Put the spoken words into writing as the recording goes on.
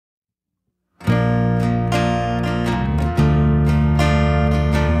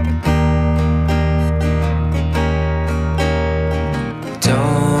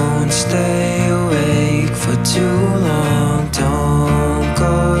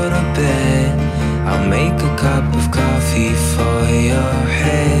I'll make a cup of coffee for your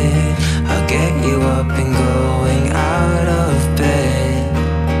head. I'll get you up and going out of bed.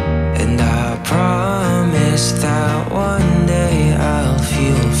 And I promise that one day I'll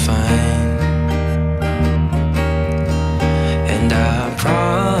feel fine. And I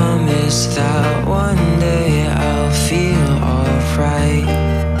promise that one day I'll feel alright.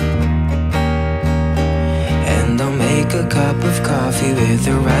 And I'll make a cup of coffee with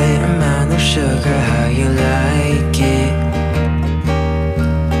the right amount of sugar, how you like it.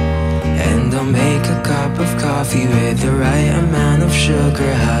 And I'll make a cup of coffee with the right amount of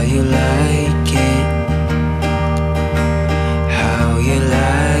sugar, how you like it. How you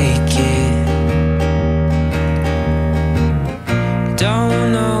like it.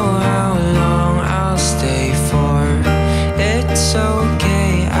 Don't know how long I'll stay for. It's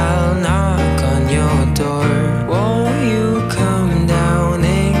okay, I'll knock on your door. Won't you come down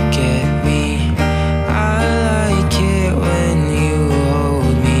and get me? I like it when you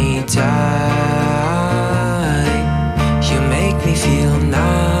hold me tight. You make me feel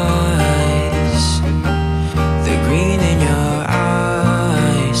nice. The green in your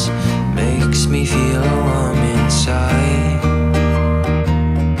eyes makes me feel warm inside.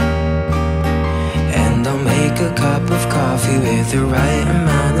 And I'll make a cup of coffee with the right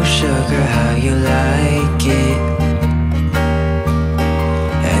amount of sugar, how you like it.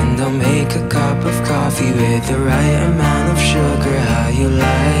 And I'll make a cup of coffee with the right amount of sugar, how you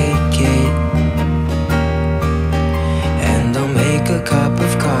like it. And I'll make a cup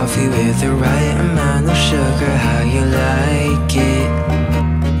of coffee with the right amount of sugar, how you like it.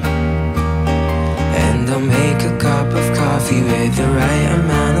 And I'll make a cup of coffee with the right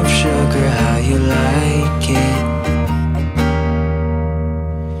amount of sugar, how you like it.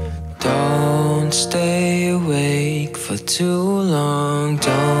 Don't stay awake for too long,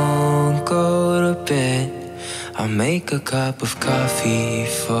 don't go to bed. I'll make a cup of coffee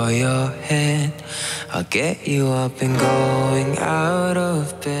for your head. I'll get you up and going out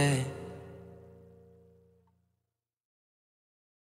of bed.